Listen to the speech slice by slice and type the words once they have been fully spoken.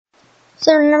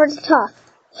So remember to talk.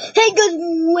 Hey guys,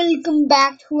 welcome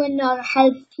back to another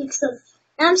Help Pixel.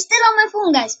 And I'm still on my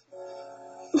phone, guys.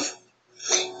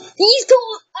 These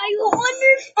tools, I wonder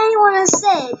if anyone has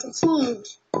said to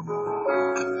change.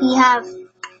 We have.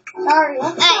 Sorry,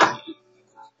 hey.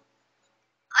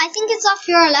 I think it's off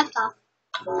your laptop.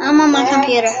 I'm on my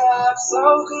computer.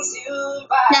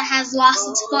 That has lost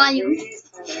its volume.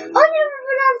 Oh, never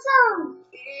put on sound.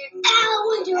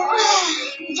 Ow,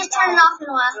 just turn it off in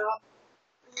a while.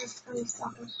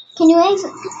 Can you exit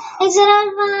out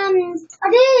of I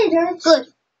did. Good.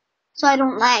 So I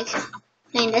don't lag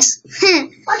playing this. I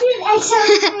did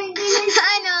exit out of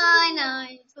I know.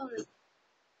 You told me.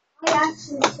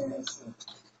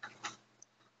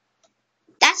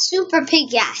 That's Super Pig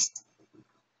Gas.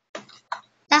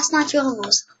 That's not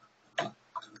Jovos.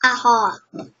 Aha.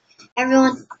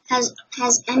 Everyone has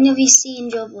any of you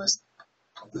seen Jovos?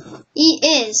 He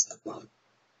is.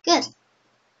 Good.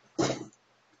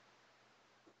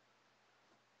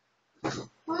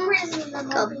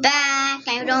 Go back.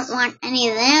 I don't want any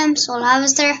of them. Soul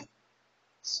Harvester.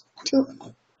 2.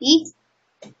 Eat.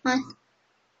 1.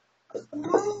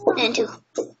 And 2.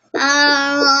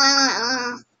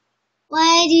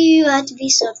 Why do you have to be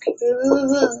so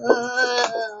cruel?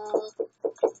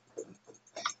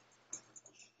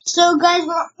 So guys,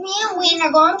 me and Wayne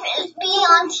are going to be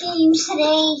on teams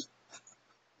today.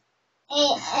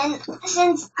 And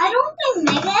since I don't play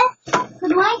Mega,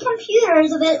 because my computer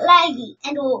is a bit laggy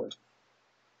and old.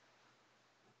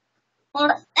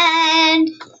 And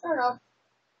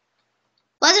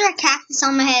was there a cactus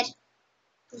on my head?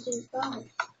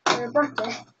 Your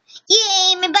birthday.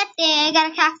 Yay, my birthday! I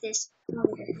got a cactus.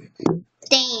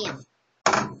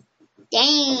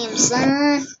 Damn,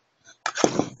 son.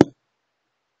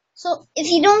 So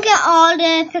if you don't get all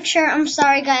the picture, I'm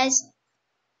sorry, guys.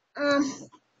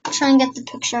 Try and get the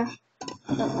picture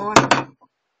a bit more,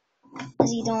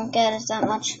 because you don't get it that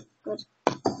much. Good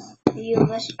view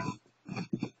of it.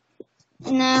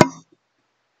 Now,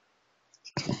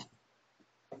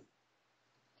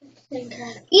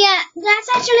 yeah, that's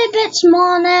actually a bit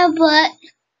small now, but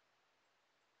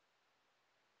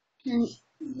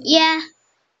yeah,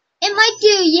 it might do.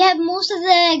 You have most of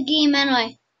the game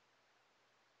anyway.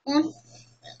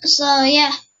 So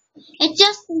yeah, it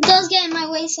just does get in my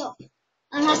way, so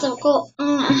I'll have to go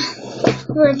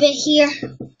for a bit here.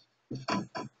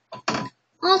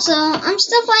 Also, I'm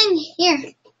still playing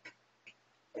here.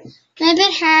 It's a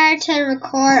bit hard to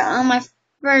record on my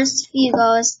first few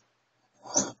goes.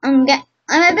 I'm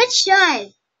a bit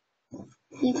shy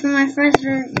for my first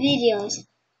videos.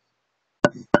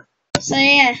 So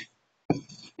yeah,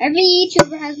 every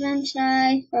YouTuber has been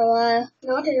shy for a while.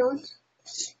 No, they don't.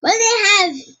 Well, they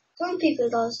have. Some people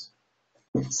does.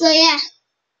 So yeah,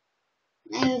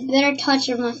 I have a better touch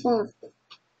of my phone.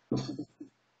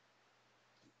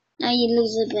 Now you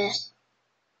lose a bit.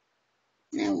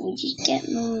 Now we just get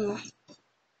more.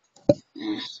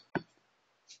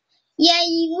 Yeah,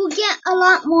 you will get a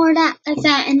lot more of that like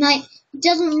that, and like it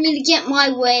doesn't really get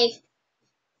my way.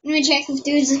 Let me check if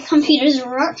these computers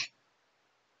work.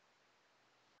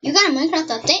 You got a Minecraft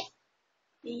update?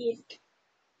 Yeah.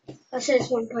 That says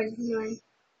 1.9.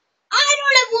 I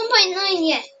don't have 1.9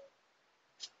 yet.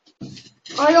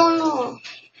 I don't know.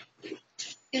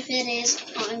 If it is,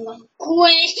 I'm going to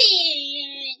quit.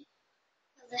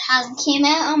 Because it hasn't came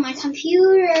out on my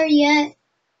computer yet.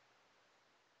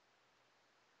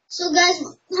 So guys,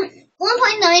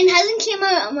 1.9 hasn't came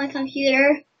out on my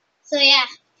computer. So yeah.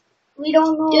 We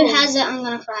don't know. Dude has it, I'm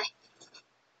going to fry.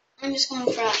 I'm just going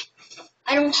to fry.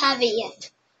 I don't have it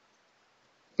yet.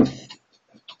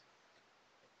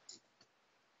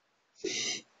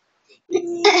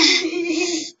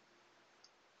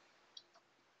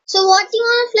 So what do you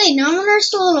want to play? Normal or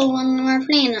solo when we're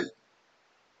playing them?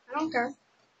 I don't care.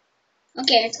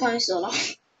 Okay, it's going solo.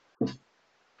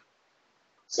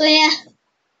 So yeah.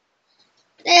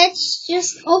 Let's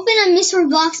just open a mystery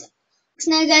box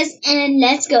now, guys, and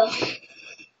let's go.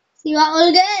 See what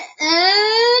we'll get,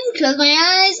 and close my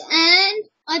eyes, and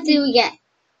what do we get?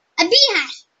 A bee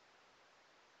hat!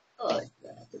 Oh.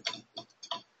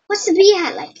 What's the bee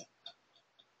hat like?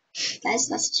 Guys,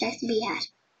 let's check the bee hat.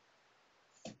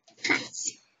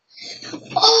 Hats.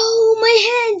 Oh, my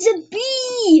head's a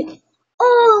bee!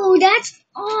 Oh, that's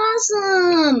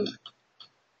awesome!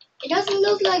 It doesn't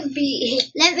look like a bee.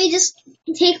 Let me just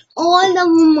take all of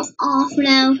them off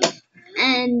now,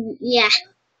 and yeah,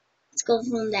 let's go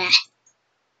from there.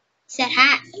 Set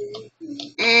hat,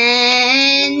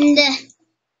 and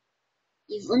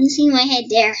you've only seen my head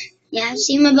there. Yeah, I've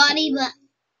seen my body, but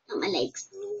not my legs.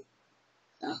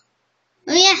 So,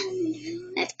 oh yeah,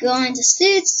 let's go into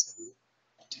suits.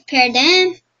 repair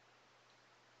them.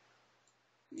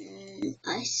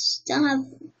 I still have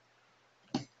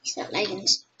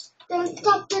leggings. Don't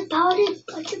talk about it.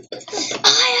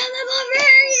 I am a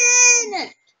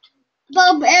barbarian!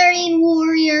 Barbarian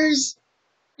warriors.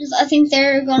 I think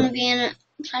they're going to be in a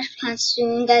Clash Plant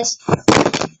soon, guys.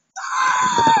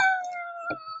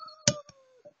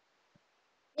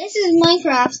 This is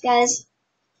Minecraft, guys.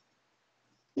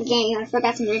 Again, I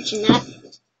forgot to mention that.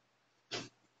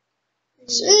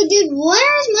 So, dude,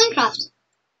 where is Minecraft?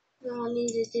 No, I need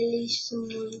to delete some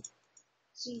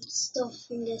stuff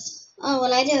in this. Oh,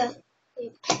 well, I do.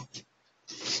 Yeah.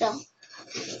 So,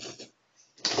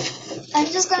 I'm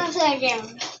just gonna play a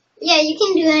game. Yeah, you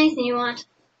can do anything you want.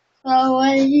 So, what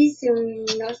are you doing?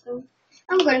 Nothing.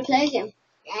 I'm gonna play a game.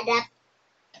 Yeah, that.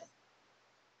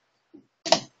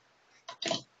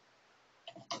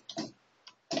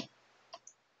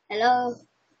 Hello.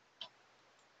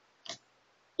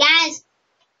 Guys,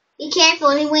 be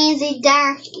careful, he wins a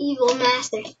dark evil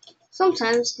master.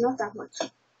 Sometimes, not that much.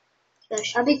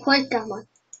 I'll be quite that much.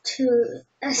 Too.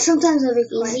 Sometimes I'll be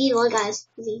quite. He's evil, guys.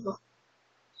 He's evil.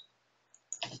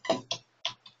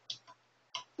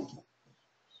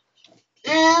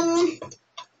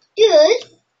 Dude.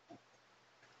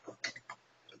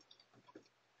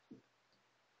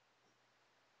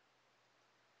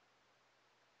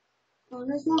 Oh,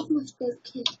 there's not much good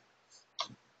kid.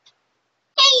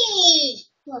 Hey!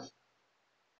 What?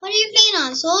 What are you playing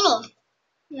on? Solo?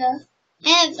 Yeah. I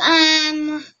have,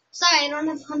 sorry, I don't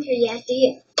have Hunter yet, do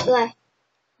you? Do I?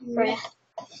 Right.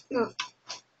 No.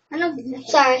 I don't.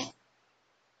 Sorry.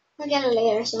 I'll get it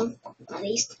later, so. At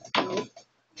least. No.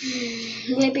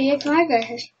 Maybe you can get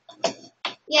it.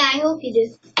 Yeah, I hope you do.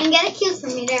 You can get a kill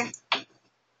from me there.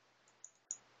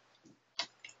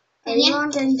 Are you on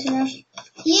the internet?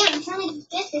 Yeah, I'm trying to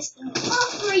get this thing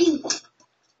off for you.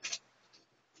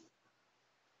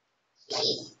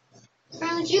 What's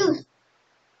wrong with you?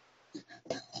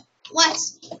 What?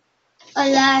 A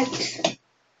lag.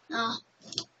 Oh.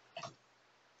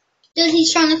 Dude,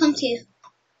 he's trying to come to you.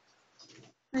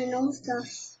 I know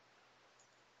stuff.